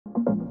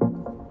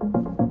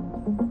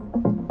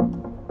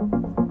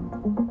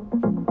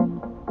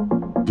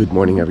Good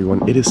morning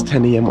everyone, it is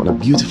 10 a.m. on a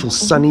beautiful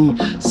sunny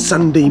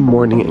Sunday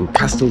morning in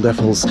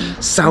Castelldefels,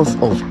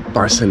 south of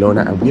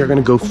Barcelona, and we are going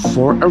to go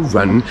for a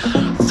run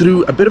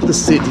through a bit of the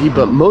city,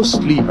 but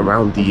mostly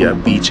around the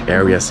beach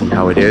area, see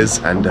how it is,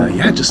 and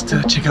yeah, just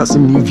check out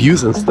some new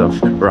views and stuff,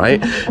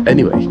 right?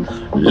 Anyway,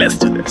 let's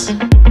do this.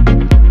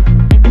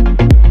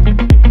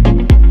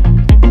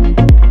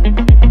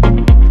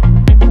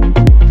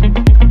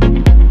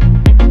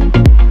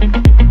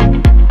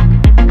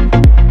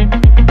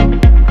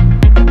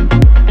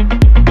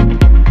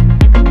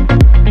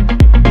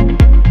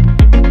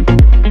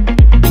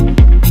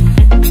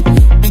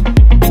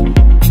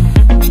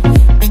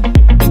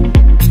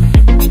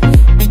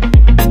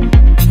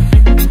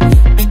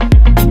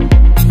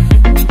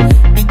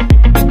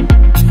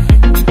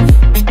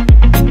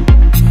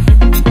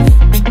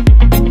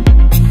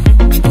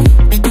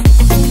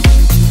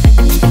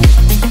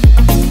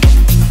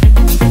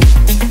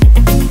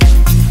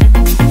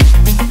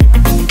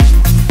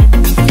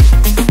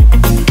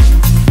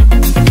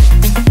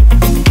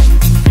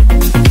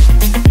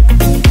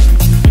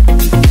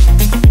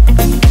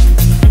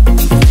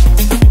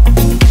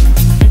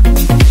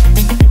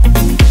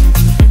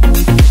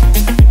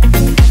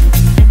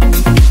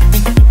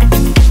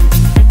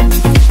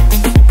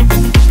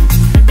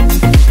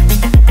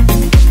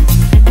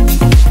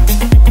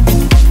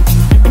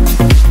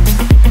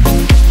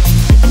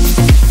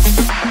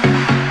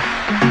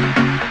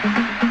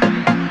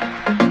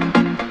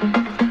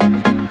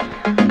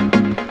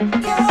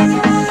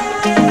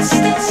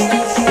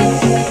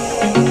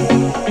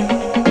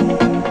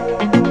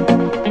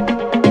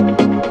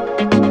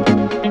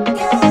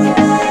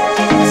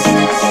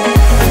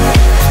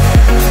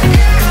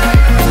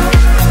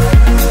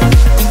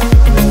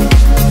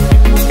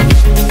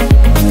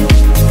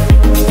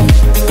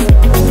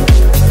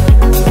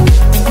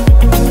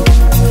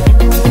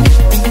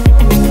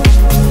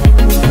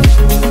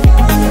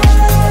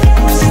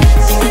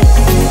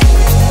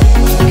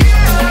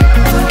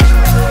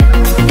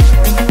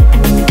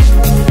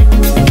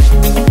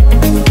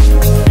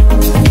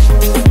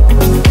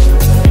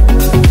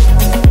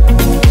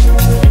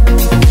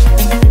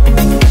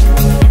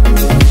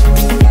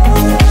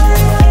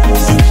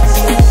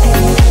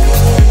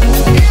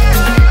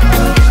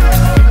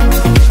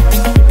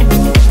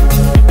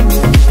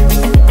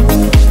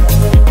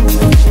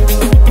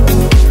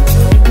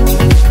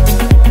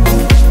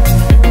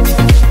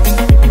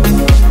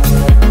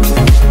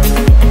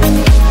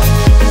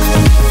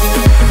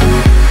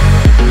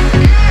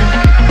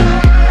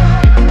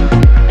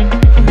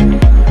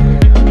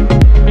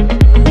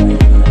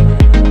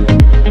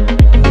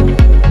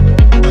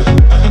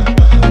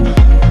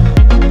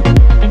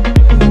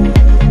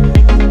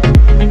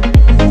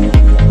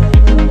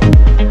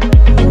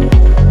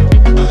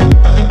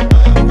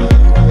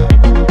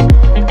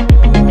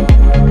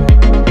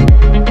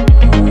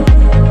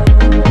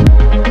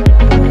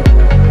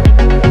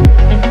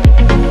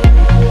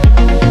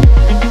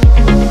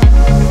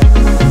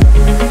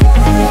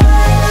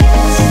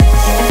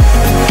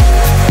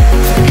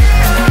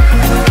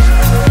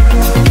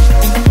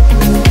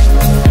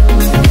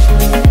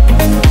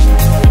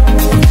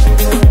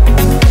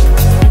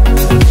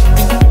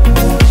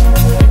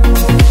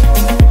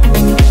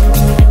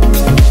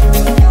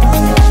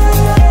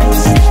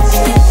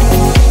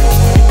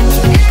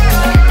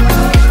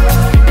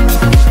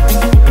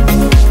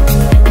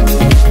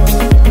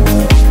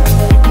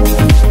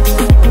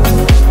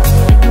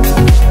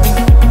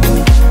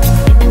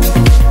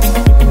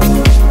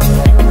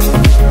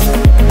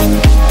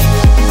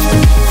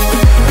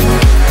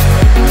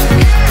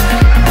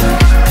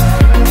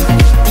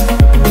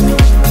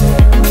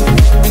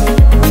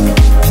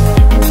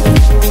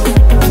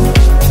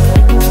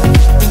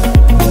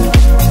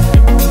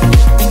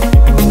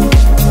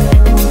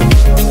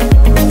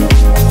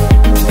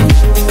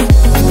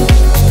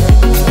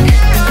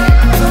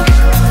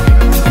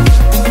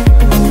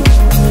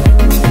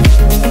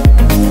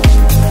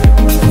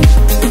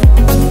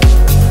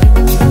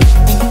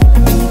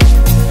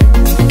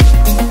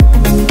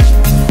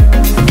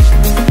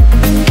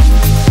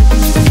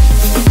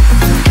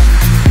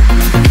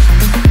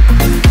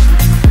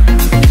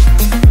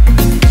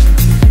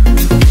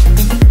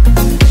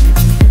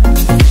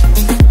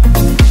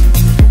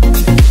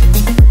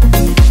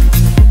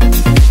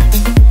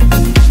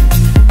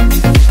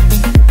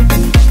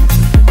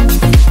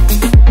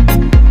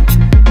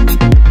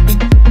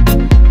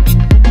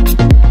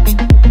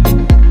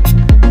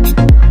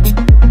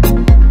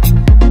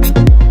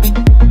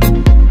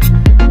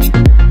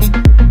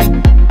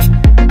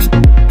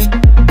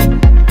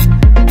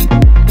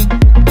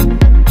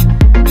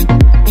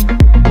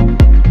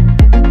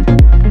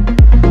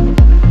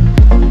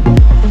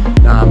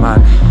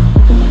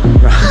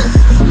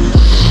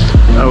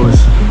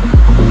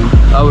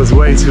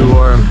 Way too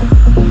warm.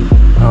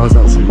 That was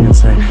absolutely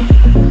insane.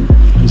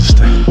 I'm just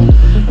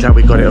glad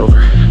we got it over,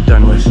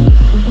 done with.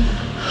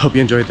 Hope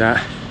you enjoyed that.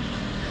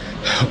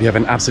 Hope you have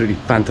an absolutely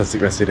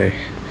fantastic rest of the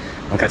day.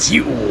 I'll catch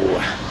you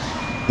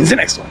in the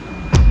next one.